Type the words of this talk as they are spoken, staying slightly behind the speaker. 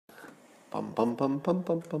Bum bum bum bum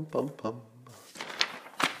bum bum bum bum.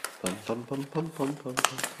 Bum bum bum bum bum bum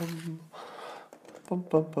bum bum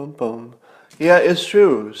bum bum bum. Yeah, it's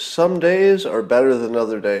true. Some days are better than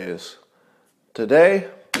other days. Today,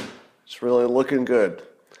 it's really looking good.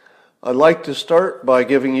 I'd like to start by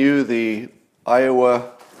giving you the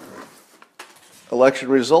Iowa election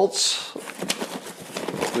results.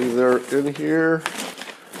 I believe they're in here,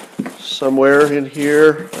 somewhere in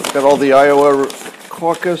here. I've got all the Iowa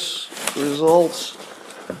caucus results.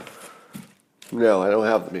 No, I don't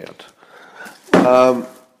have them yet.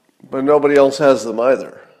 But nobody else has them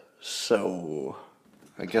either. So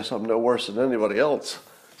I guess I'm no worse than anybody else,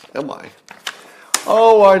 am I?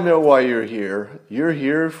 Oh, I know why you're here. You're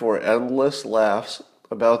here for endless laughs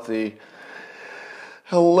about the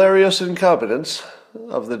hilarious incompetence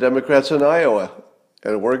of the Democrats in Iowa.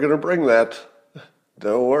 And we're going to bring that.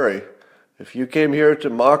 Don't worry. If you came here to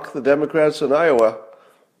mock the Democrats in Iowa,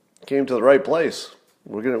 you came to the right place.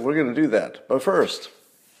 We're going to do that. But first,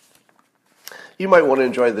 you might want to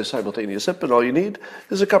enjoy this simultaneous sip, and all you need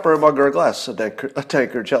is a cup or a mug or a glass, a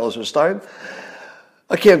tankard, chalice, or stein,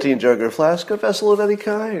 a canteen jug or flask, a vessel of any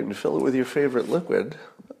kind. Fill it with your favorite liquid.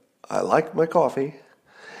 I like my coffee.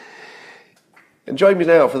 And join me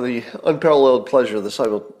now for the unparalleled pleasure, the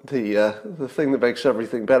thing that makes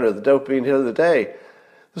everything better, the dopamine hit of the day,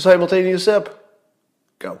 the simultaneous sip.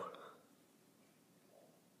 Go.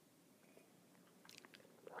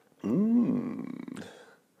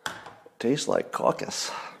 Tastes like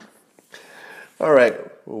caucus. All right,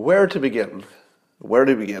 where to begin?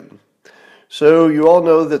 So you all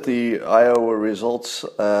know that the Iowa results,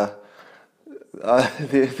 the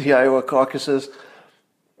Iowa caucuses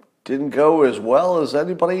didn't go as well as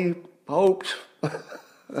anybody hoped.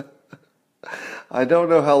 I don't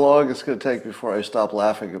know how long it's going to take before I stop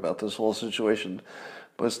laughing about this whole situation,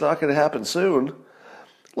 but it's not going to happen soon.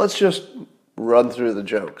 Let's just run through the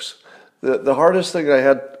jokes. The hardest thing I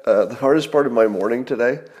had, the hardest part of my morning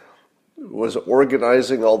today was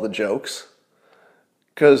organizing all the jokes,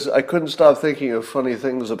 because I couldn't stop thinking of funny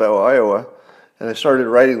things about Iowa, and I started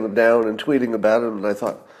writing them down and tweeting about them, and I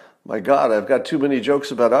thought, my God, I've got too many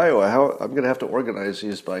jokes about Iowa. I'm going to have to organize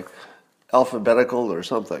these by alphabetical or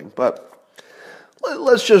something. But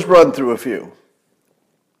let's just run through a few.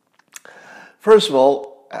 First of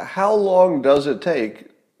all, how long does it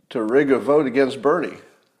take to rig a vote against Bernie?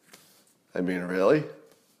 I mean, really?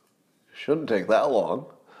 Shouldn't take that long.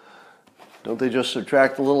 Don't they just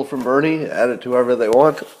subtract a little from Bernie, add it to whoever they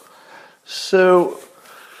want? So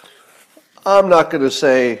I'm not going to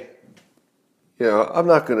say, I'm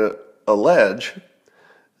not going to allege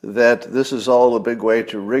that this is all a big way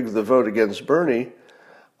to rig the vote against Bernie.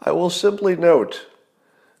 I will simply note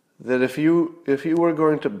that if you were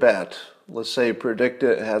going to bet, let's say predict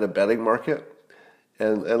it had a betting market,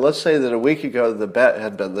 and let's say that a week ago the bet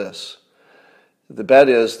had been this. The bet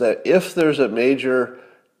is that if there's a major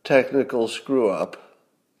technical screw-up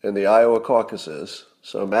in the Iowa caucuses,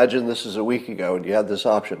 so imagine this is a week ago and you had this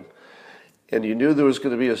option, and you knew there was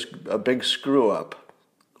going to be a big screw-up,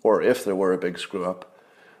 or if there were a big screw-up,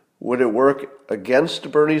 would it work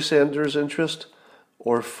against Bernie Sanders' interest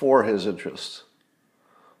or for his interest?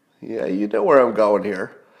 Yeah, you know where I'm going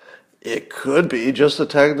here. It could be just a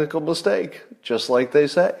technical mistake, just like they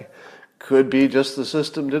say. Could be just the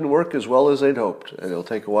system didn't work as well as they'd hoped, and it'll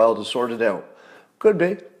take a while to sort it out. Could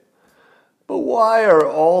be. But why are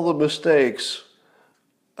all the mistakes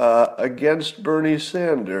against Bernie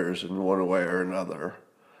Sanders in one way or another?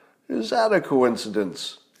 Is that a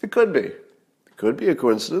coincidence? It could be. It could be a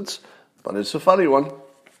coincidence, but it's a funny one.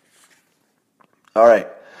 All right.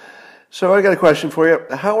 So I got a question for you.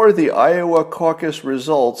 How are the Iowa caucus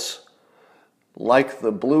results like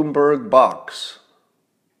the Bloomberg box?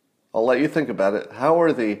 I'll let you think about it. How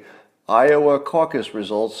are the Iowa caucus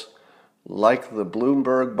results like the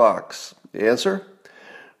Bloomberg box? The answer?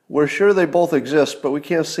 We're sure they both exist, but we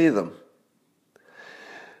can't see them.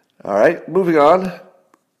 All right, moving on.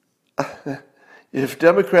 If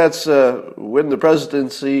Democrats win the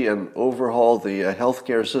presidency and overhaul the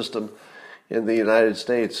healthcare system in the United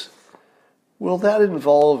States, will that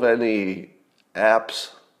involve any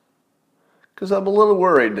apps? Because I'm a little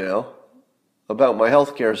worried now about my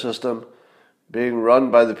healthcare system being run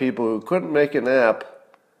by the people who couldn't make an app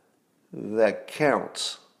that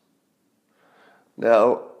counts.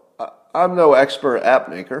 Now, I'm no expert app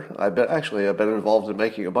maker. I've been involved in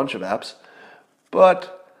making a bunch of apps,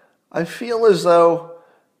 but I feel as though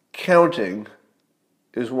counting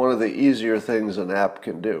is one of the easier things an app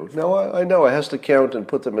can do. Now, I know it has to count and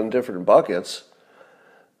put them in different buckets,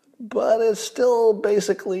 but it's still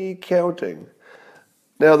basically counting.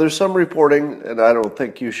 Now, there's some reporting, and I don't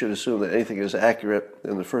think you should assume that anything is accurate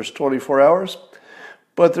in the first 24 hours,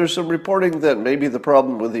 but there's some reporting that maybe the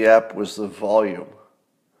problem with the app was the volume,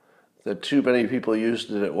 that too many people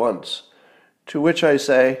used it at once. To which I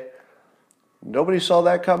say, nobody saw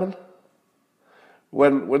that coming?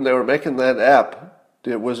 When they were making that app,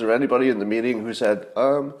 was there anybody in the meeting who said,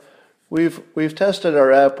 we've tested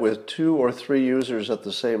our app with 2 or 3 users at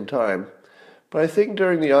the same time, but I think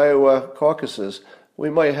during the Iowa caucuses, we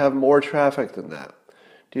might have more traffic than that.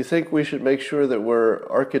 Do you think we should make sure that we're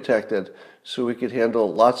architected so we could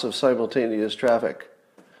handle lots of simultaneous traffic?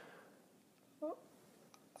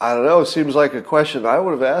 I don't know, it seems like a question I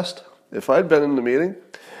would have asked if I'd been in the meeting.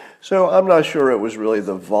 So I'm not sure it was really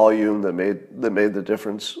the volume that made the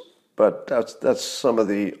difference, but that's some of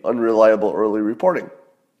the unreliable early reporting.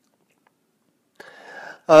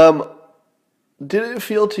 Did it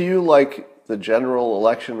feel to you like the general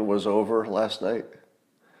election was over last night?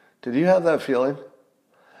 Did you have that feeling?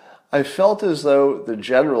 I felt as though the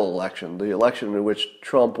general election, the election in which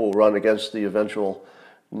Trump will run against the eventual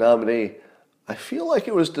nominee, I feel like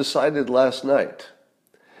it was decided last night.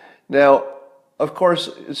 Now, of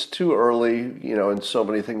course, it's too early, and so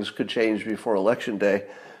many things could change before Election Day.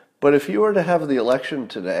 But if you were to have the election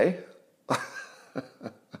today,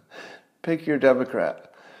 pick your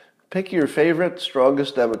Democrat. Pick your favorite,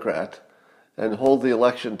 strongest Democrat and hold the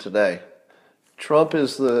election today. Trump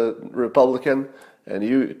is the Republican, and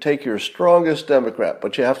you take your strongest Democrat,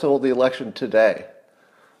 but you have to hold the election today.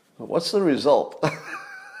 What's the result?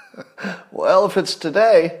 Well, if it's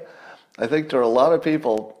today, I think there are a lot of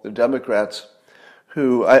people, the Democrats,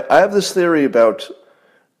 who I have this theory about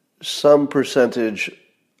some percentage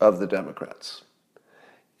of the Democrats.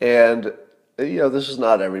 And this is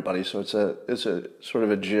not everybody, so it's a sort of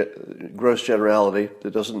a gross generality.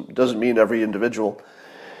 It doesn't mean every individual.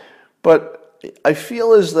 But I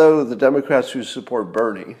feel as though the Democrats who support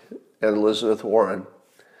Bernie and Elizabeth Warren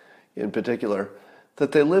in particular,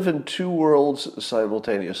 that they live in 2 worlds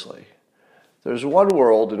simultaneously. There's one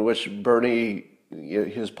world in which Bernie,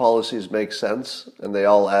 his policies make sense and they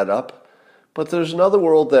all add up. But there's another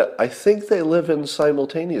world that I think they live in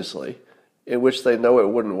simultaneously in which they know it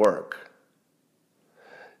wouldn't work.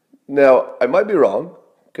 Now, I might be wrong,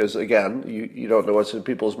 because again, you don't know what's in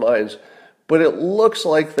people's minds, but it looks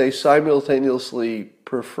like they simultaneously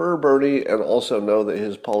prefer Bernie and also know that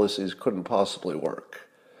his policies couldn't possibly work.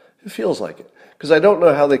 It feels like it, because I don't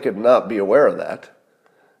know how they could not be aware of that.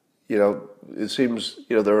 It seems,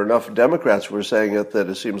 there are enough Democrats who are saying it that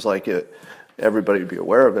it seems like everybody would be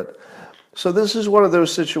aware of it. So this is one of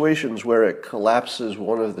those situations where it collapses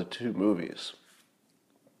one of the 2 movies.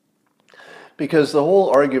 Because the whole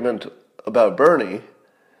argument about Bernie,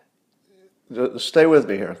 stay with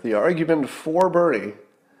me here, the argument for Bernie,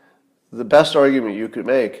 the best argument you could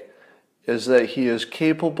make is that he is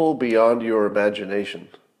capable beyond your imagination.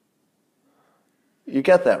 You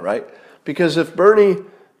get that, right? Because if Bernie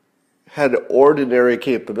had ordinary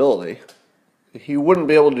capability, he wouldn't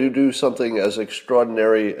be able to do something as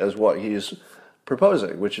extraordinary as what he's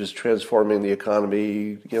proposing, which is transforming the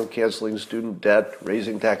economy, canceling student debt,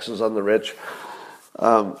 raising taxes on the rich,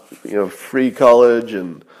 free college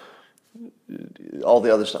and all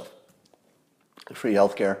the other stuff, free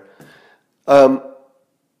healthcare. The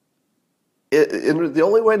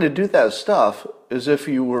only way to do that stuff is if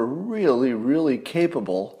you were really, really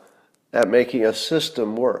capable at making a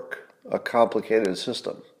system work, a complicated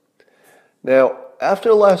system. Now,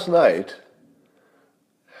 after last night,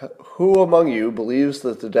 who among you believes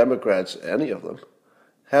that the Democrats, any of them,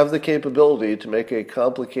 have the capability to make a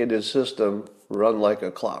complicated system run like a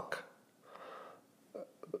clock?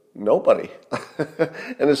 Nobody.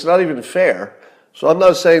 And it's not even fair. So I'm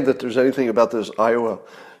not saying that there's anything about this Iowa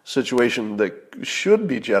situation that should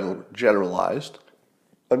be generalized.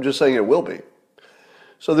 I'm just saying it will be.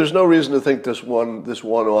 So there's no reason to think this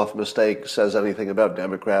one-off mistake says anything about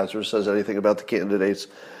Democrats or says anything about the candidates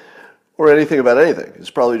or anything about anything.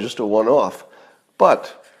 It's probably just a one-off.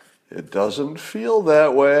 But it doesn't feel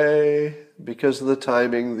that way because of the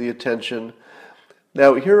timing, the attention.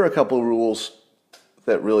 Now, here are a couple of rules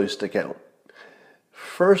that really stick out.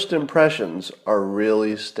 First impressions are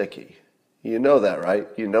really sticky. You know that, right?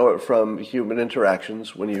 You know it from human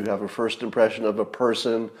interactions when you have a first impression of a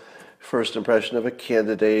person, first impression of a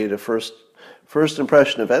candidate, a first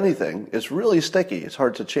impression of anything. It's really sticky. It's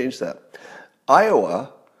hard to change that.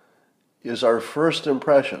 Iowa is our first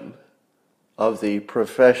impression of the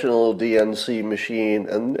professional DNC machine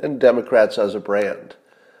and Democrats as a brand.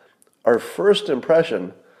 Our first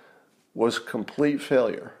impression was complete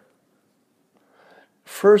failure.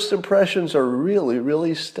 First impressions are really,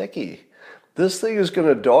 really sticky. This thing is going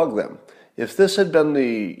to dog them. If this had been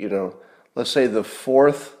let's say the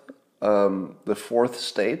fourth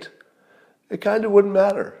state, it kind of wouldn't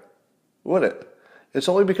matter, would it? It's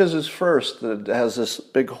only because it's first that it has this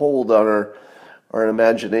big hold on our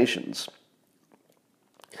imaginations.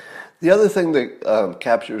 The other thing that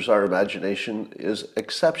captures our imagination is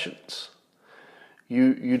exceptions.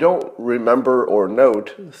 You don't remember or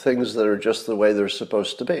note things that are just the way they're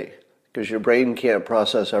supposed to be, because your brain can't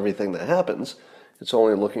process everything that happens. It's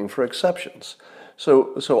only looking for exceptions.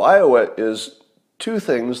 So Iowa is two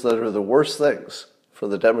things that are the worst things for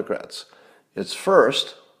the Democrats. It's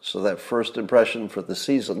first, so that first impression for the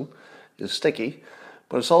season is sticky,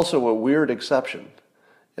 but it's also a weird exception.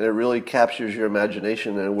 And it really captures your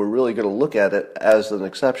imagination, and we're really going to look at it as an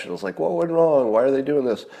exception. It's like, what went wrong? Why are they doing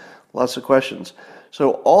this? Lots of questions.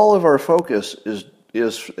 So all of our focus is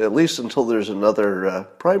at least until there's another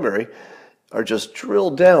primary, are just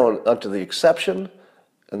drilled down onto the exception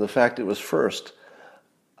and the fact it was first.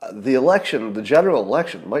 The general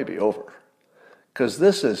election might be over, because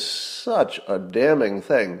this is such a damning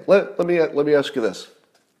thing. Let me ask you this.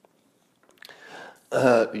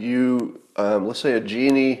 Let's say a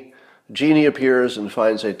genie appears and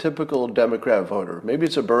finds a typical Democrat voter. Maybe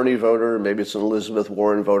it's a Bernie voter, maybe it's an Elizabeth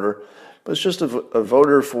Warren voter, but it's just a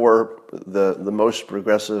voter for the most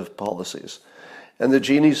progressive policies. And the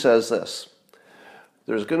genie says this: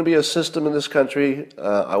 there's going to be a system in this country,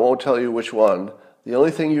 I won't tell you which one. The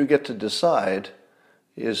only thing you get to decide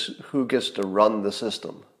is who gets to run the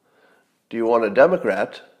system. Do you want a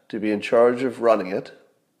Democrat to be in charge of running it?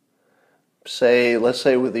 Let's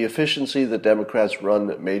say with the efficiency that Democrats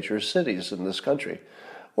run major cities in this country,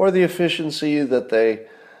 or the efficiency that they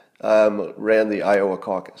ran the Iowa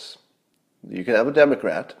caucus. You can have a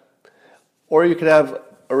Democrat, or you can have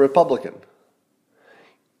a Republican.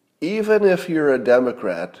 Even if you're a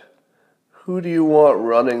Democrat, who do you want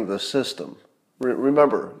running the system?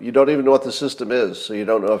 Remember, you don't even know what the system is, so you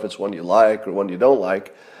don't know if it's one you like or one you don't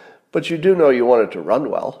like, but you do know you want it to run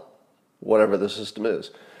well, whatever the system is.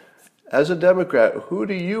 As a Democrat, who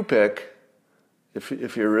do you pick if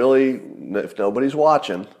nobody's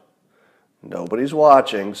watching,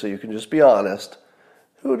 so you can just be honest,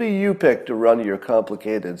 who do you pick to run your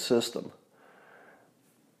complicated system?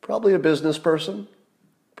 Probably a business person,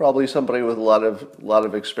 probably somebody with a lot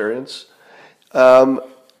of experience.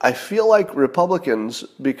 I feel like Republicans,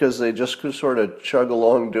 because they just sort of chug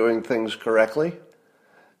along doing things correctly,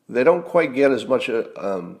 they don't quite get as much, I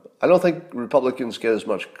don't think Republicans get as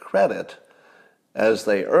much credit as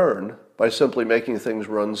they earn by simply making things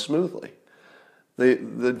run smoothly. The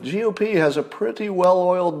GOP has a pretty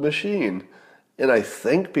well-oiled machine, and I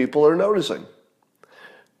think people are noticing.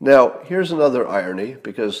 Now, here's another irony,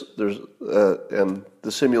 because and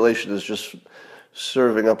the simulation is just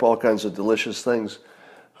serving up all kinds of delicious things.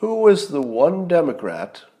 Who was the one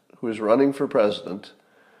Democrat who was running for president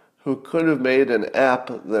who could have made an app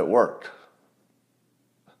that worked?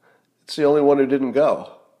 It's the only one who didn't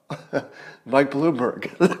go. Mike Bloomberg.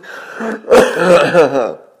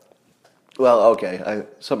 Well, okay,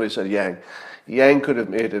 somebody said Yang. Yang could have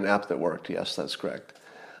made an app that worked. Yes, that's correct.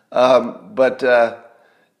 But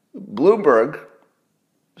Bloomberg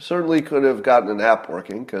certainly could have gotten an app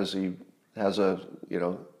working, because he has a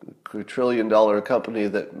quadrillion-dollar company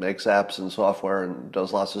that makes apps and software and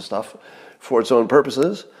does lots of stuff for its own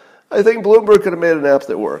purposes. I think Bloomberg could have made an app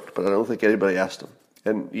that worked, but I don't think anybody asked him.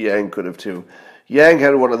 And Yang could have too. Yang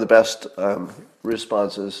had one of the best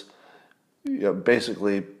responses,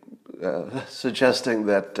 basically suggesting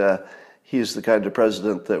that he's the kind of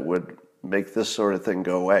president that would make this sort of thing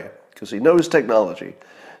go away, because he knows technology.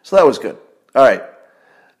 So that was good. All right.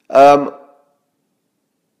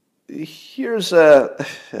 Here's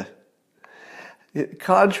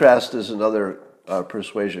contrast is another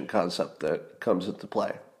persuasion concept that comes into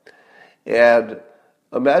play. And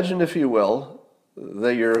imagine, if you will,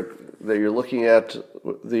 that you're looking at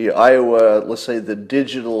the Iowa, let's say the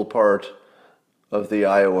digital part of the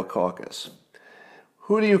Iowa caucus.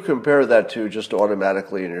 Who do you compare that to just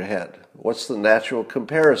automatically in your head? What's the natural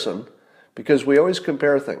comparison? Because we always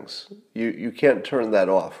compare things. You can't turn that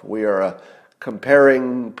off. We are a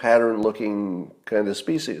comparing, pattern-looking kind of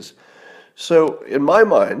species. So in my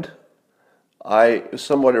mind, I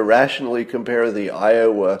somewhat irrationally compare the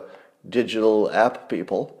Iowa digital app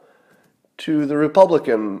people to the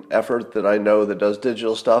Republican effort that I know that does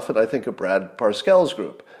digital stuff, and I think of Brad Parscale's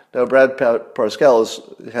group. Now, Brad Parscale is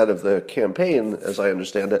head of the campaign, as I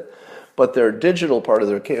understand it, but their digital part of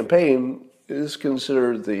their campaign is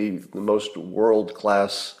considered the most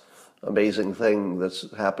world-class, amazing thing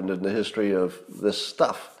that's happened in the history of this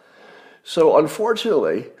stuff. So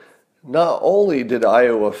unfortunately, not only did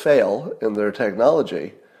Iowa fail in their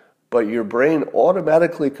technology, but your brain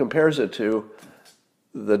automatically compares it to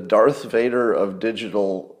the Darth Vader of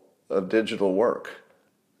digital work.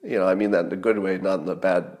 I mean that in the good way, not in the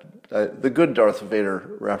bad. The good Darth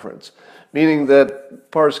Vader reference, meaning that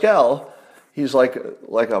Pascal, he's like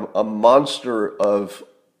a monster of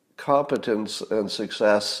competence and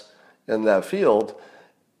success in that field,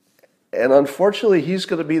 and unfortunately, he's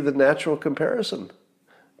going to be the natural comparison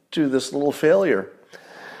to this little failure.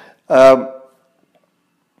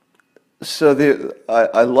 So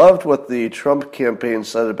I loved what the Trump campaign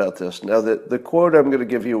said about this. Now, the quote I'm going to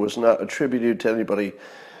give you was not attributed to anybody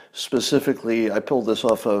specifically. I pulled this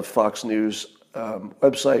off of Fox News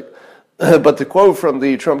website. But the quote from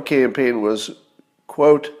the Trump campaign was,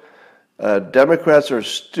 quote, Democrats are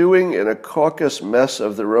stewing in a caucus mess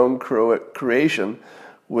of their own creation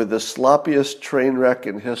with the sloppiest train wreck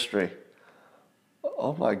in history.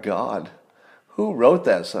 Oh my God. Who wrote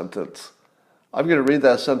that sentence? I'm going to read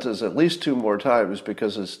that sentence at least 2 more times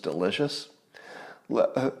because it's delicious.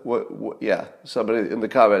 Yeah, somebody in the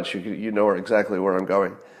comments, you know exactly where I'm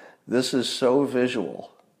going. This is so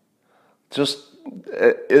visual.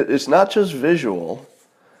 It's not just visual,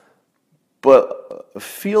 but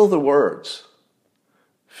feel the words.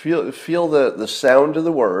 Feel the sound of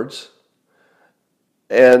the words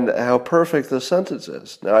and how perfect the sentence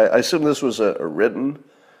is. Now, I assume this was a written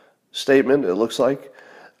statement, it looks like.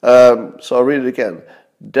 So I'll read it again.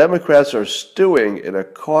 Democrats are stewing in a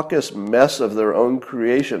caucus mess of their own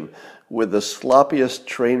creation with the sloppiest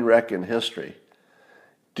train wreck in history.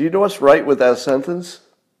 Do you know what's right with that sentence?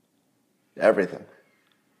 Everything.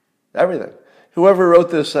 Everything. Whoever wrote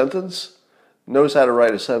this sentence knows how to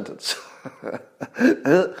write a sentence.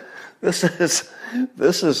 This is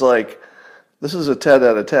a 10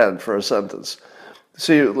 out of 10 for a sentence.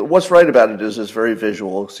 See, what's right about it is it's very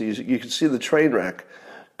visual. So you can see the train wreck.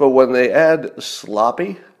 But when they add a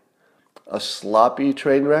sloppy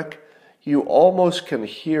train wreck, you almost can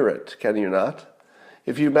hear it, can you not?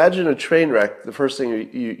 If you imagine a train wreck, the first thing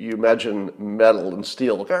you imagine metal and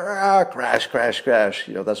steel, crash, crash, crash.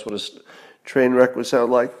 That's what a train wreck would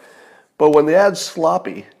sound like. But when they add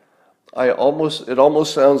sloppy, it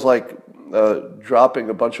almost sounds like dropping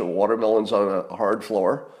a bunch of watermelons on a hard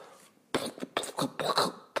floor.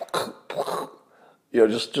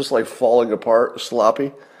 Just like falling apart,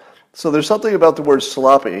 sloppy. So there's something about the word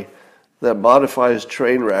sloppy that modifies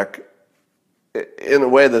train wreck in a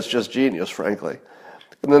way that's just genius, frankly.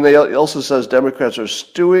 And then it also says Democrats are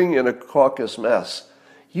stewing in a caucus mess.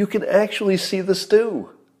 You can actually see the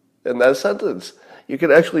stew in that sentence. You can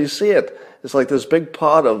actually see it. It's like this big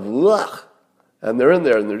pot of ugh, and they're in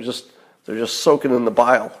there and they're just soaking in the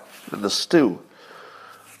bile, in the stew.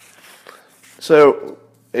 So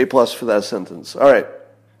A+ for that sentence. All right.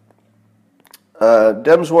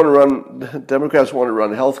 Democrats want to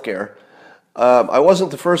run health care. I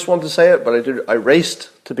wasn't the first one to say it, but I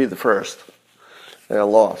raced to be the first, and I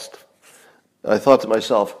lost. I thought to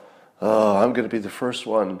myself, I'm going to be the first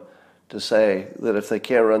one to say that if they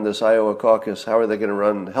can't run this Iowa caucus, how are they going to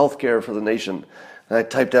run health care for the nation? And I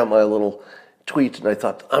typed out my little tweet, and I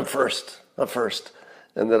thought, I'm first.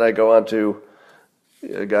 And then I go on to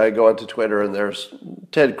Twitter, and there's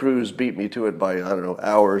Ted Cruz beat me to it by,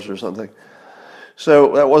 hours or something.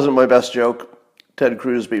 So that wasn't my best joke. Ted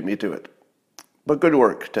Cruz beat me to it. But good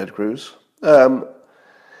work, Ted Cruz.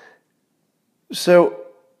 So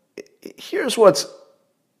here's what's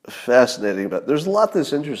fascinating about it. There's a lot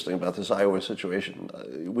that's interesting about this Iowa situation.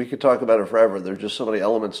 We could talk about it forever. There's just so many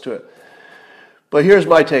elements to it. But here's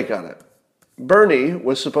my take on it. Bernie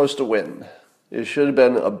was supposed to win. It should have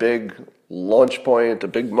been a big launch point, a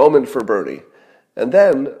big moment for Bernie. And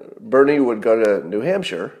then Bernie would go to New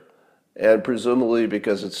Hampshire, and presumably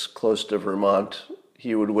because it's close to Vermont,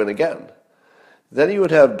 he would win again. Then you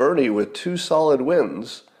would have Bernie with 2 solid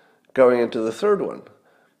wins going into the third one.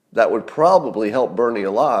 That would probably help Bernie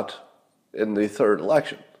a lot in the third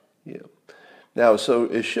election. Yeah. Now, so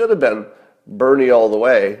it should have been Bernie all the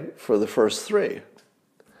way for the first 3.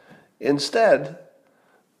 Instead,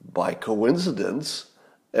 by coincidence,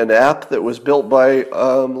 an app that was built by,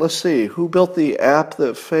 let's see, who built the app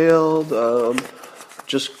that failed?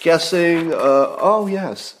 Just guessing. Oh,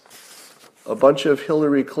 yes. A bunch of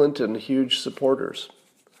Hillary Clinton huge supporters.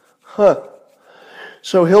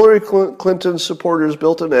 So Hillary Clinton supporters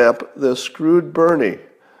built an app that screwed Bernie.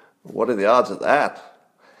 What are the odds of that?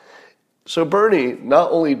 So Bernie not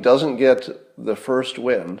only doesn't get the first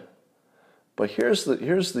win, but here's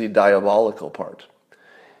the diabolical part.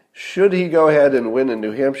 Should he go ahead and win in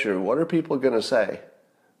New Hampshire, what are people going to say?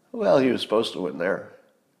 Well, he was supposed to win there.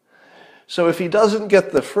 So if he doesn't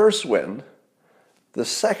get the first win, the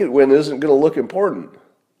second win isn't going to look important,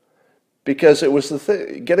 because it was the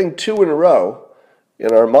thing. Getting two in a row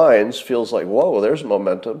in our minds feels like, whoa, there's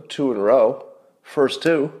momentum, two in a row, first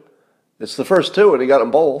two. It's the first two and he got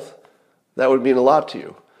them both. That would mean a lot to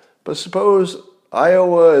you. But suppose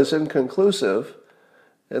Iowa is inconclusive,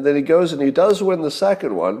 and then he goes and he does win the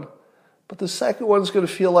second one, but the second one's going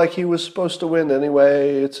to feel like he was supposed to win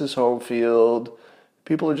anyway. It's his home field.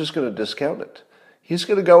 People are just going to discount it. He's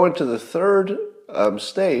going to go into the third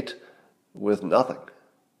state with nothing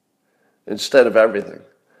instead of everything.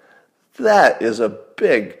 That is a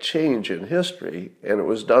big change in history, and it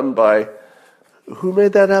was done by, who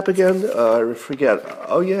made that up again? I forget.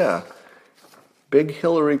 Oh, yeah. Big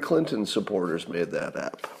Hillary Clinton supporters made that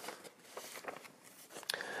app.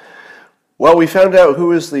 Well, we found out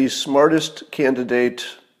who is the smartest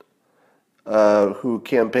candidate who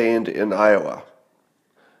campaigned in Iowa.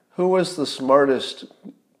 Who was the smartest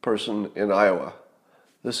person in Iowa?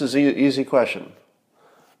 This is an easy question.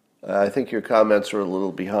 I think your comments are a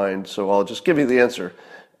little behind, so I'll just give you the answer.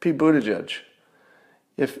 Pete Buttigieg.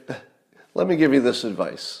 Let me give you this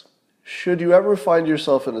advice. Should you ever find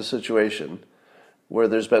yourself in a situation where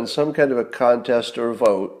there's been some kind of a contest or a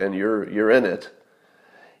vote and you're in it,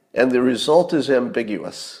 and the result is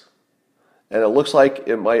ambiguous, and it looks like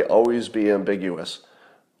it might always be ambiguous,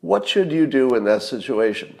 what should you do in that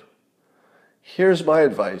situation? Here's my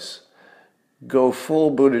advice. Go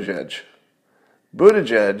full Buttigieg.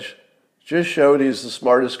 Buttigieg just showed he's the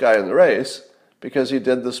smartest guy in the race because he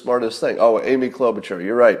did the smartest thing. Oh, Amy Klobuchar,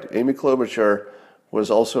 you're right. Amy Klobuchar was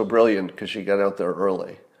also brilliant because she got out there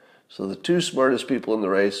early. So the two smartest people in the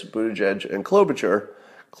race, Buttigieg and Klobuchar.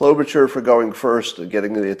 Klobuchar for going first and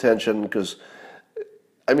getting the attention because,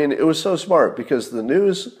 I mean, it was so smart because the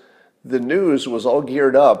news was all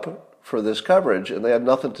geared up for this coverage and they had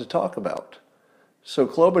nothing to talk about. So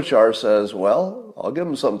Klobuchar says, well, I'll give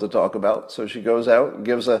him something to talk about. So she goes out and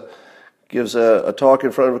gives a talk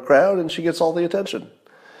in front of a crowd and she gets all the attention.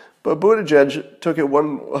 But Buttigieg took it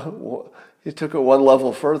one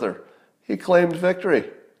level further. He claimed victory.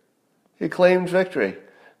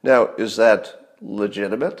 Now, is that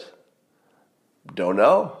legitimate? Don't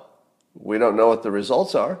know. We don't know what the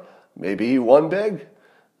results are. Maybe he won big.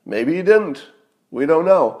 Maybe he didn't. We don't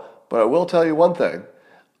know. But I will tell you one thing.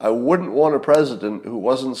 I wouldn't want a president who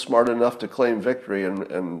wasn't smart enough to claim victory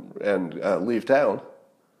and leave town.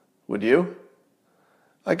 Would you?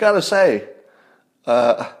 I gotta say,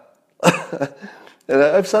 and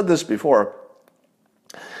I've said this before,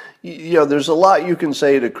 you know, there's a lot you can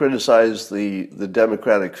say to criticize the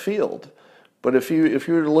Democratic field, but if you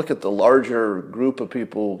were to look at the larger group of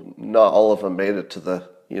people, not all of them made it to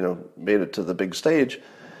the big stage.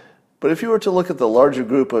 But if you were to look at the larger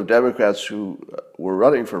group of Democrats who were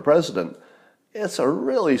running for president, it's a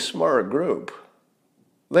really smart group.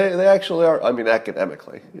 They actually are. I mean,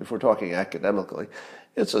 academically, if we're talking academically,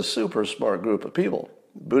 it's a super smart group of people.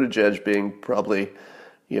 Buttigieg being probably,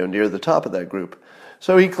 near the top of that group.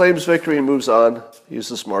 So he claims victory and moves on. He's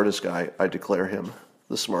the smartest guy. I declare him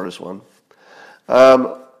the smartest one.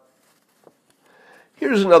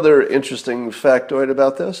 Here's another interesting factoid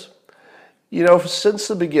about this. Since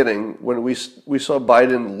the beginning, when we saw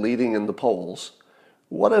Biden leading in the polls,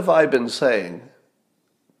 what have I been saying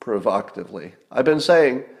provocatively? I've been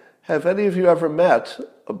saying, have any of you ever met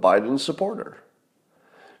a Biden supporter?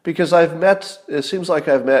 Because it seems like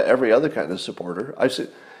I've met every other kind of supporter. I've seen,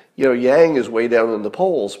 Yang is way down in the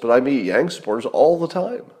polls, but I meet Yang supporters all the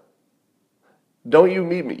time. Don't you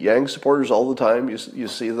meet Yang supporters all the time? You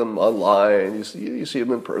see them online, you see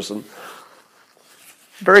them in person.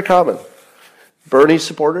 Very common. Bernie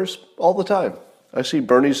supporters, all the time. I see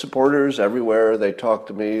Bernie supporters everywhere. They talk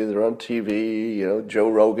to me. They're on TV. Joe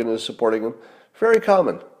Rogan is supporting them. Very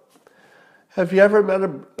common. Have you ever met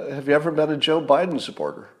a Joe Biden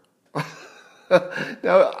supporter?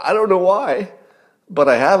 Now, I don't know why, but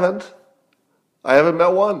I haven't. I haven't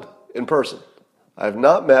met one in person. I have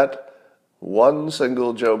not met one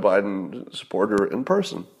single Joe Biden supporter in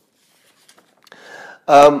person.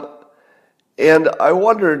 And I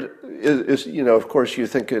wondered, of course, you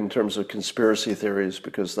think in terms of conspiracy theories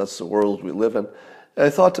because that's the world we live in. And I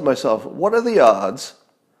thought to myself, what are the odds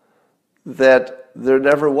that there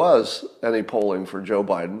never was any polling for Joe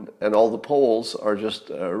Biden and all the polls are just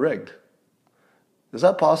rigged? Is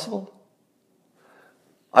that possible?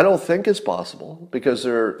 I don't think it's possible because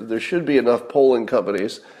there should be enough polling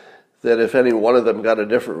companies that if any one of them got a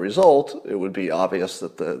different result, it would be obvious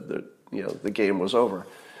that the game was over.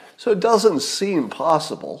 So it doesn't seem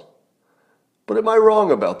possible, but am I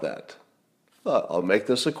wrong about that? I'll make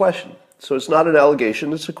this a question. So it's not an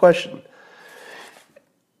allegation, it's a question.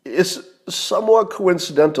 It's somewhat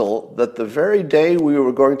coincidental that the very day we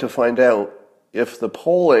were going to find out if the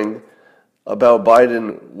polling about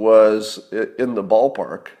Biden was in the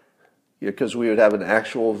ballpark, because we would have an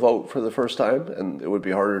actual vote for the first time and it would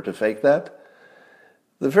be harder to fake that.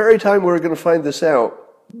 The very time we were going to find this out,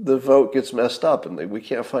 the vote gets messed up and we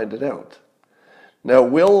can't find it out. Now,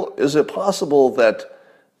 is it possible that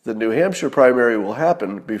the New Hampshire primary will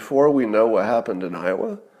happen before we know what happened in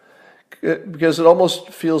Iowa? Because it almost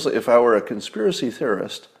feels like if I were a conspiracy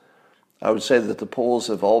theorist, I would say that the polls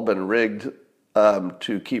have all been rigged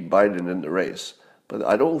to keep Biden in the race. But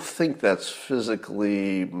I don't think that's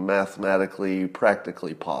physically, mathematically,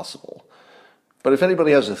 practically possible. But if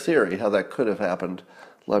anybody has a theory how that could have happened,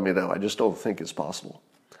 let me know. I just don't think it's possible.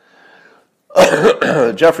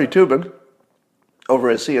 Jeffrey Toobin, over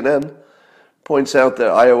at CNN, points out that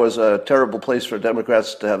Iowa is a terrible place for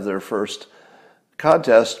Democrats to have their first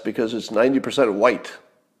contest because it's 90% white.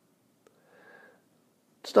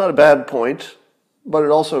 It's not a bad point, but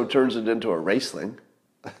it also turns it into a race thing.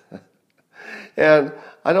 And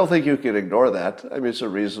I don't think you can ignore that. I mean, it's a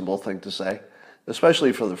reasonable thing to say,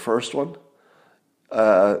 especially for the first one.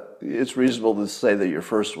 It's reasonable to say that your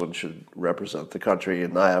first one should represent the country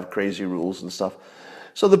and not have crazy rules and stuff.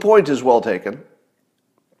 So the point is well taken.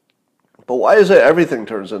 But why is it everything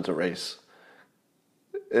turns into race?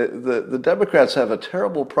 The Democrats have a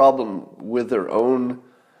terrible problem with their own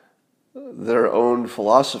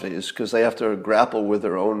philosophies because they have to grapple with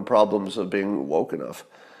their own problems of being woke enough.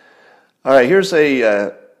 All right, here's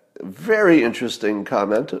a very interesting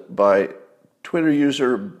comment by Twitter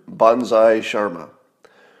user Bonsai Sharma,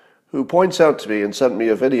 who points out to me and sent me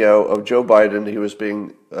a video of Joe Biden. He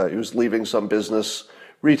was leaving some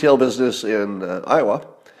retail business in Iowa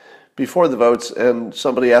before the votes, and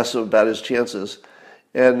somebody asked him about his chances,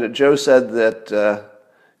 and Joe said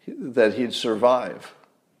that he'd survive,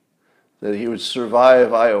 that he would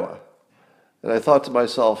survive Iowa, and I thought to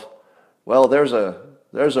myself, well, there's a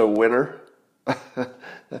winner.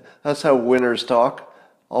 That's how winners talk.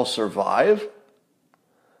 I'll survive?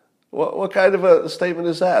 What kind of a statement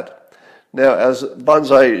is that? Now, as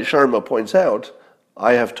Bonsai Sharma points out,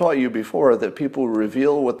 I have taught you before that people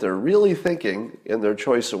reveal what they're really thinking in their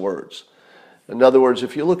choice of words. In other words,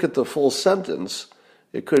 if you look at the full sentence,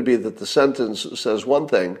 it could be that the sentence says one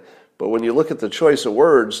thing, but when you look at the choice of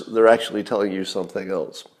words, they're actually telling you something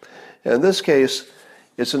else. And in this case,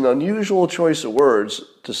 it's an unusual choice of words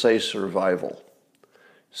to say survival.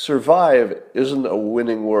 Survive isn't a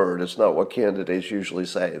winning word. It's not what candidates usually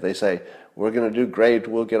say. They say, we're going to do great,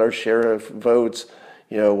 we'll get our share of votes,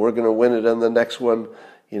 we're going to win it in the next one,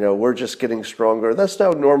 we're just getting stronger. That's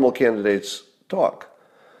how normal candidates talk.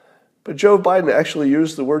 But Joe Biden actually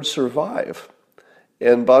used the word survive.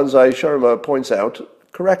 And Bonsai Sharma points out,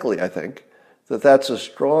 correctly I think, that that's a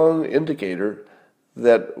strong indicator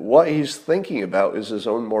that what he's thinking about is his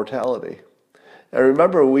own mortality. And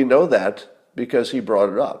remember, we know that because he brought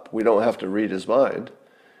it up. We don't have to read his mind.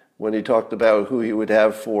 When he talked about who he would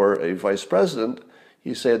have for a vice president,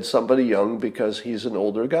 he said somebody young because he's an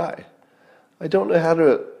older guy. I don't know how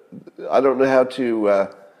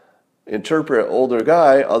to interpret older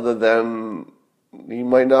guy other than he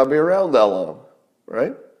might not be around that long,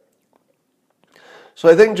 right? So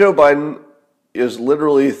I think Joe Biden is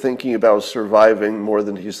literally thinking about surviving more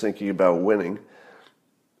than he's thinking about winning.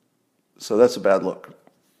 So that's a bad look.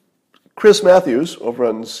 Chris Matthews over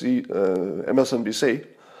on MSNBC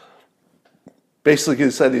basically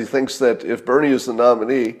said he thinks that if Bernie is the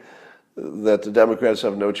nominee, that the Democrats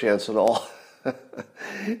have no chance at all.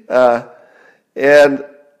 And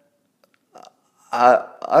I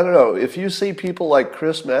don't know, if you see people like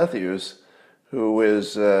Chris Matthews, who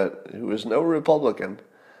is no Republican,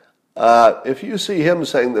 if you see him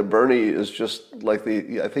saying that Bernie is just like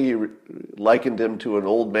I think he likened him to an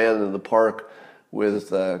old man in the park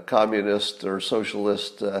with communist or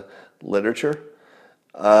socialist literature.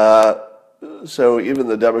 So even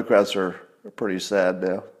the Democrats are pretty sad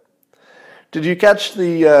now. Did you catch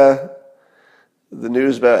the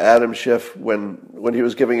news about Adam Schiff when he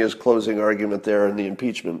was giving his closing argument there in the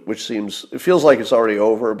impeachment, which it feels like it's already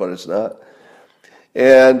over, but it's not.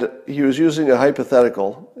 And he was using a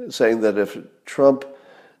hypothetical, saying that if Trump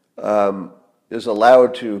is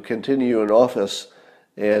allowed to continue in office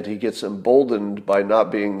and he gets emboldened by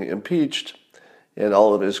not being impeached and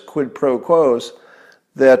all of his quid pro quos,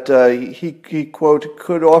 that he, quote,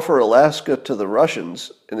 could offer Alaska to the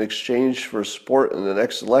Russians in exchange for support in the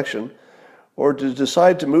next election, or to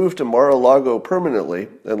decide to move to Mar-a-Lago permanently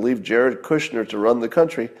and leave Jared Kushner to run the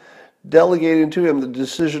country, delegating to him the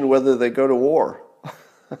decision whether they go to war.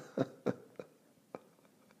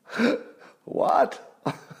 What?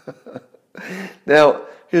 Now,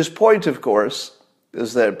 his point, of course,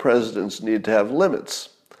 is that presidents need to have limits,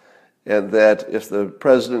 and that if the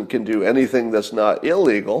president can do anything that's not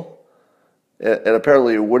illegal, and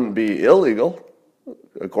apparently it wouldn't be illegal,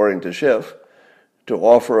 according to Schiff, to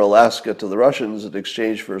offer Alaska to the Russians in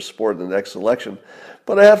exchange for support in the next election.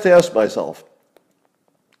 But I have to ask myself,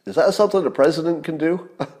 is that something the president can do?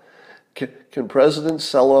 Can presidents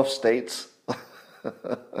sell off states?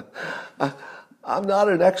 I'm not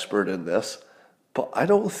an expert in this, but I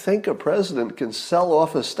don't think a president can sell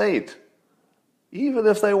off a state, even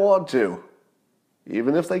if they want to,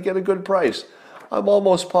 even if they get a good price. I'm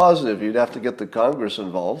almost positive you'd have to get the Congress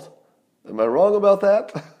involved. Am I wrong about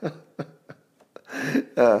that?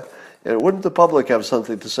 And wouldn't the public have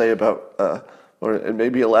something to say about, and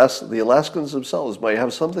maybe the Alaskans themselves might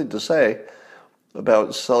have something to say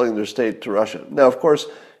about selling their state to Russia? Now, of course,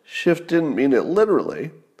 Schiff didn't mean it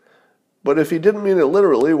literally, but if he didn't mean it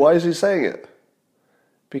literally, why is he saying it?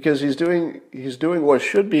 Because he's doing what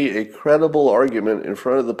should be a credible argument in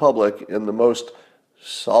front of the public in the most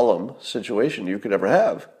solemn situation you could ever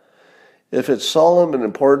have. If it's solemn and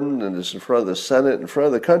important and it's in front of the Senate, in front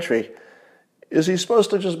of the country, is he supposed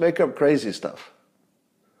to just make up crazy stuff?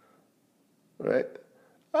 Right?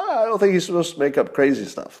 I don't think he's supposed to make up crazy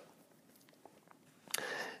stuff.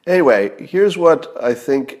 Anyway, here's what I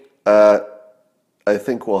think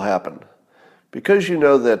will happen. Because you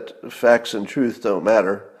know that facts and truth don't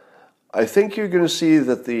matter, I think you're going to see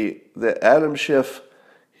that the Adam Schiff,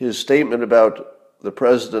 his statement about the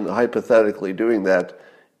president hypothetically doing that,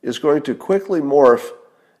 is going to quickly morph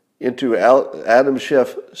into Adam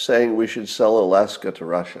Schiff saying we should sell Alaska to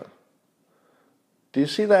Russia. Do you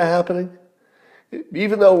see that happening?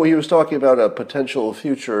 Even though he was talking about a potential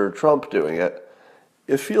future Trump doing it,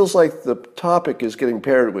 it feels like the topic is getting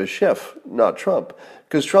paired with Schiff, not Trump,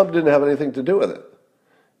 because Trump didn't have anything to do with it.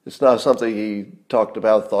 It's not something he talked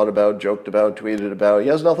about, thought about, joked about, tweeted about. He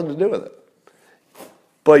has nothing to do with it.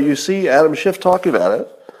 But you see Adam Schiff talking about it,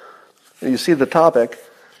 and you see the topic,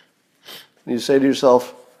 and you say to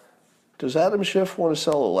yourself, does Adam Schiff want to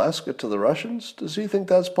sell Alaska to the Russians? Does he think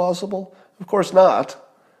that's possible? Of course not.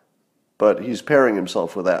 But he's pairing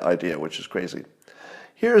himself with that idea, which is crazy.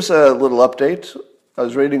 Here's a little update. I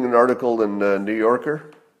was reading an article in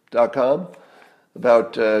NewYorker.com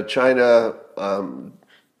about China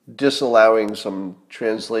disallowing some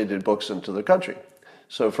translated books into the country.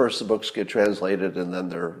 So first the books get translated and then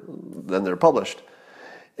they're published.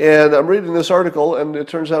 And I'm reading this article and it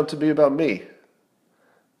turns out to be about me.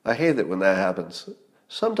 I hate it when that happens.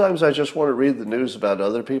 Sometimes I just want to read the news about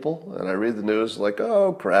other people, and I read the news like,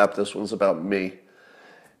 oh crap, this one's about me.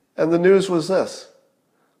 And the news was this.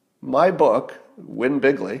 My book, Win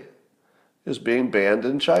Bigly, is being banned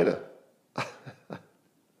in China.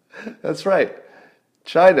 That's right.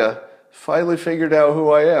 China finally figured out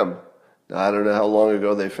who I am. Now, I don't know how long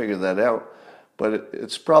ago they figured that out, but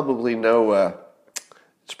it's probably no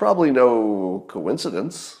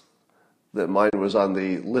coincidence that mine was on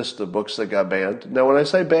the list of books that got banned. Now, when I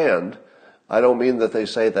say banned, I don't mean that they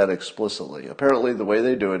say that explicitly. Apparently, the way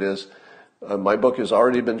they do it is my book has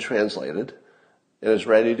already been translated and is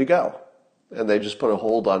ready to go. And they just put a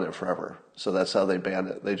hold on it forever. So that's how they ban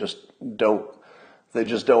it. They just don't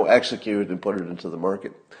execute and put it into the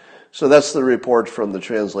market. So that's the report from the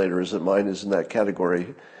translators that mine is in that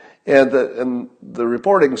category. And the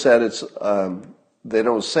reporting said it's they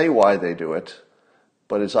don't say why they do it,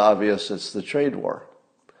 but it's obvious it's the trade war.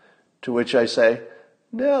 To which I say,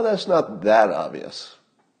 no, that's not that obvious.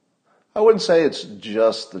 I wouldn't say it's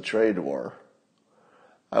just the trade war.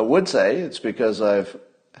 I would say it's because I've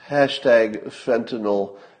hashtag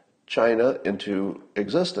fentanyl China into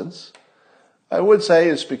existence. I would say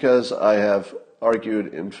it's because I have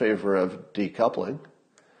argued in favor of decoupling.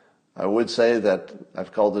 I would say that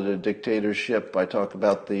I've called it a dictatorship. I talk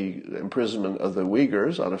about the imprisonment of the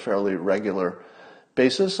Uyghurs on a fairly regular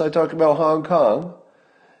basis. I talk about Hong Kong,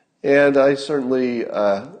 and I certainly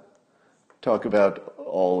talk about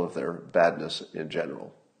all of their badness in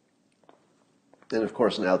general. And of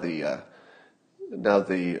course, now the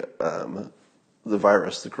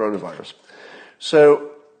virus, the coronavirus.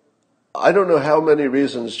 So I don't know how many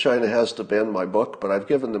reasons China has to ban my book, but I've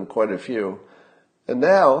given them quite a few. And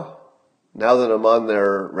now that I'm on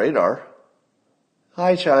their radar,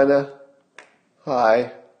 hi China,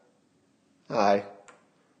 hi. I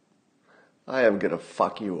am going to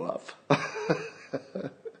fuck you up.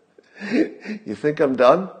 You think I'm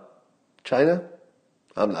done, China?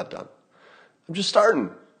 I'm not done. I'm just starting.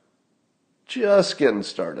 Just getting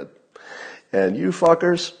started. And you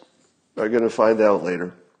fuckers are going to find out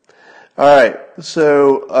later. All right,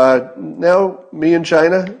 so now me and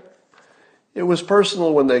China, it was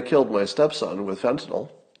personal when they killed my stepson with fentanyl.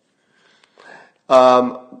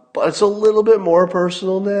 But it's a little bit more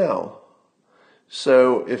personal now.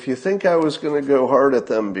 So if you think I was going to go hard at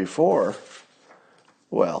them before,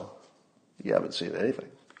 well, you haven't seen anything.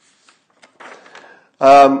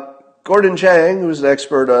 Gordon Chang, who's an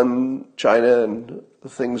expert on China and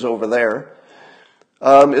things over there,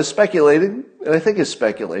 is speculating, and I think it's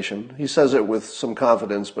speculation. He says it with some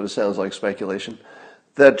confidence, but it sounds like speculation,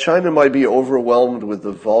 that China might be overwhelmed with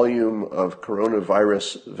the volume of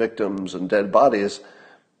coronavirus victims and dead bodies,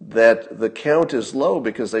 that the count is low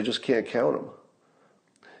because they just can't count them.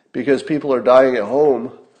 Because people are dying at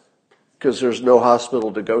home because there's no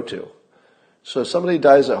hospital to go to. So if somebody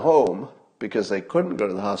dies at home because they couldn't go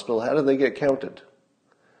to the hospital, how do they get counted?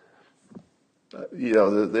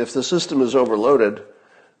 If the system is overloaded,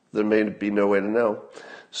 there may be no way to know.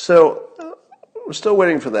 So we're still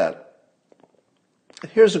waiting for that.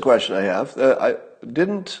 Here's a question I have.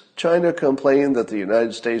 Didn't China complain that the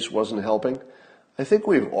United States wasn't helping? I think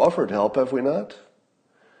we've offered help, have we not?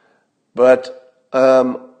 But as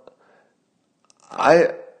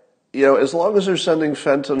long as they're sending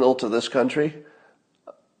fentanyl to this country,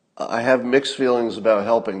 I have mixed feelings about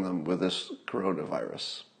helping them with this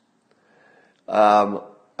coronavirus.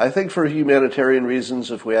 I think for humanitarian reasons,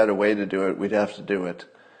 if we had a way to do it, we'd have to do it.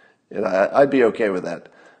 And I'd be okay with that.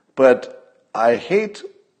 But I hate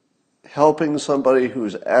helping somebody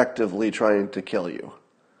who's actively trying to kill you.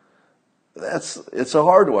 It's a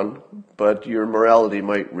hard one, but your morality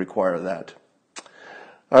might require that.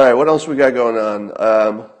 All right, what else we got going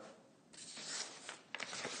on?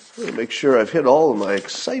 Let me make sure I've hit all of my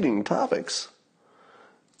exciting topics.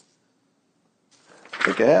 I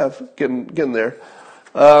think I have. Getting there.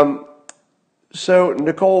 So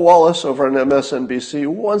Nicole Wallace over on MSNBC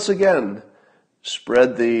once again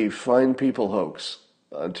spread the Fine People hoax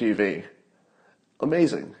on TV.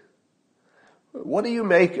 Amazing. What do you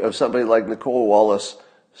make of somebody like Nicole Wallace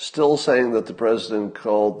still saying that the president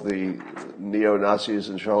called the neo-Nazis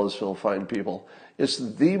in Charlottesville fine people? It's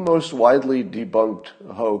the most widely debunked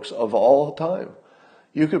hoax of all time.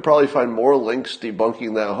 You could probably find more links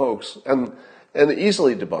debunking that hoax, and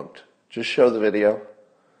easily debunked. Just show the video,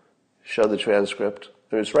 show the transcript.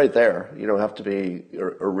 I mean, it's right there. You don't have to be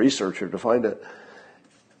a researcher to find it.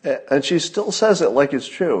 And she still says it like it's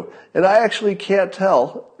true. And I actually can't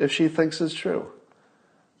tell if she thinks it's true.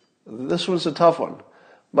 This was a tough one.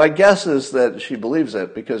 My guess is that she believes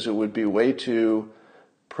it because it would be way too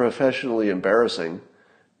professionally embarrassing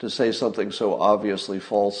to say something so obviously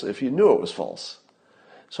false if you knew it was false.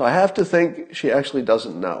 So I have to think she actually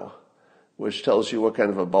doesn't know, which tells you what kind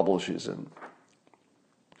of a bubble she's in.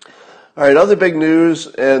 All right, other big news,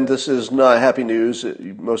 and this is not happy news.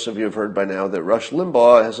 Most of you have heard by now that Rush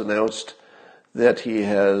Limbaugh has announced that he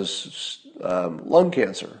has lung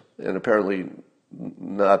cancer, and apparently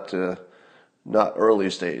not early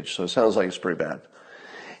stage, so it sounds like it's pretty bad.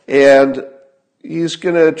 And he's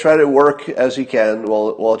going to try to work as he can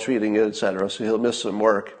while treating it, etc., so he'll miss some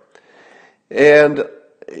work. And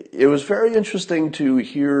it was very interesting to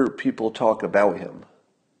hear people talk about him.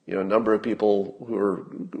 A number of people who are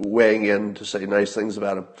weighing in to say nice things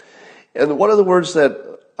about him. And one of the words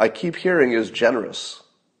that I keep hearing is generous.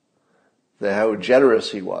 How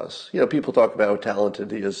generous he was. People talk about how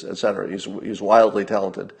talented he is, etc. He's wildly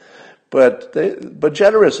talented. But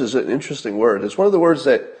generous is an interesting word. It's one of the words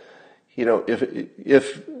that,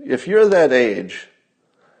 if you're that age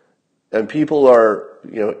and people are,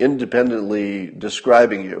 independently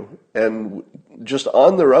describing you, and just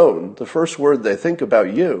on their own, the first word they think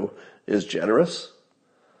about you is generous,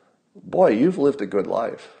 boy, you've lived a good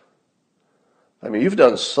life. I mean, you've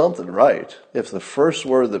done something right. If the first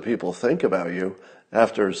word that people think about you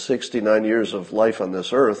after 69 years of life on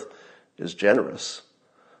this earth is generous,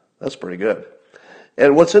 that's pretty good.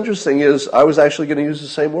 And what's interesting is I was actually going to use the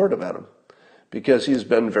same word about him because he's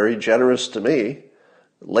been very generous to me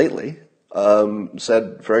lately.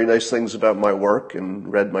 Said very nice things about my work and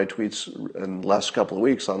read my tweets in the last couple of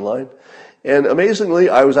weeks online. And amazingly,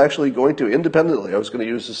 I was actually going to, independently, I was going to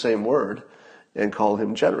use the same word and call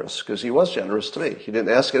him generous because he was generous to me. He didn't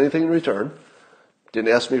ask anything in return,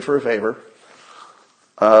 didn't ask me for a favor.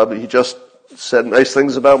 He just said nice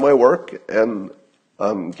things about my work and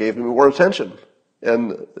gave me more attention.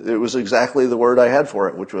 And it was exactly the word I had for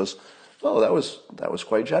it, which was, oh, that was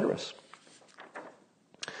quite generous.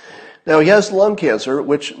 Now, he has lung cancer,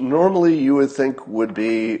 which normally you would think would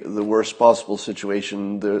be the worst possible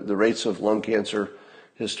situation. The rates of lung cancer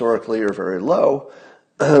historically are very low.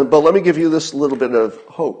 But let me give you this little bit of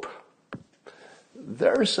hope.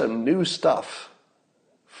 there's some new stuff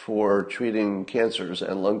for treating cancers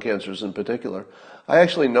and lung cancers in particular. I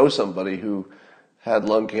actually know somebody who had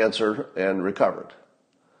lung cancer and recovered.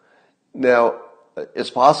 Now, it's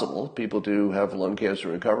possible people do have lung cancer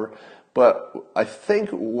and recover, but I think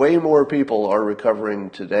way more people are recovering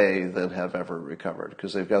today than have ever recovered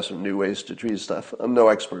because they've got some new ways to treat stuff. I'm no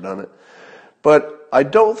expert on it. But I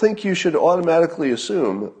don't think you should automatically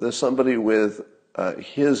assume that somebody with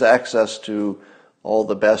his access to all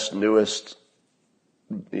the best, newest,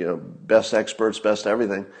 best experts, best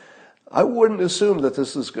everything, I wouldn't assume that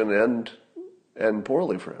this is going to end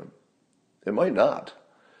poorly for him. It might not.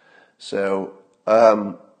 So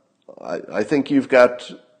I think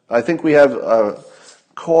I think we have a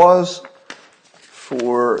cause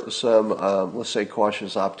for some, let's say,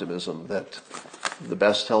 cautious optimism that the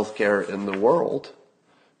best healthcare in the world,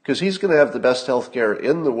 because he's going to have the best healthcare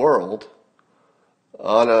in the world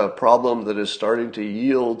on a problem that is starting to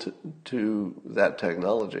yield to that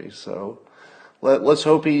technology. So let's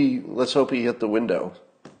hope he hit the window,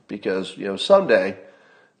 because someday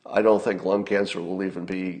I don't think lung cancer will even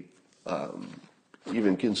be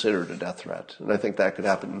even considered a death threat, and I think that could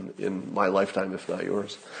happen in my lifetime, if not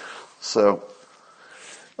yours. So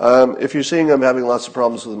if you're seeing I'm having lots of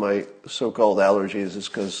problems with my so-called allergies, it's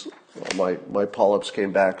because my polyps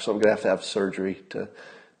came back, so I'm going to have surgery to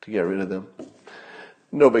get rid of them.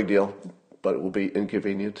 No big deal, but it will be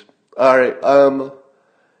inconvenient. All right.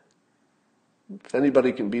 If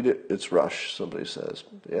anybody can beat it, it's Rush, somebody says.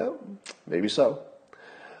 Yeah, maybe so.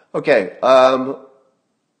 Okay.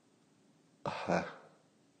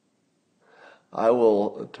 I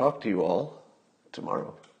will talk to you all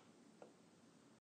tomorrow.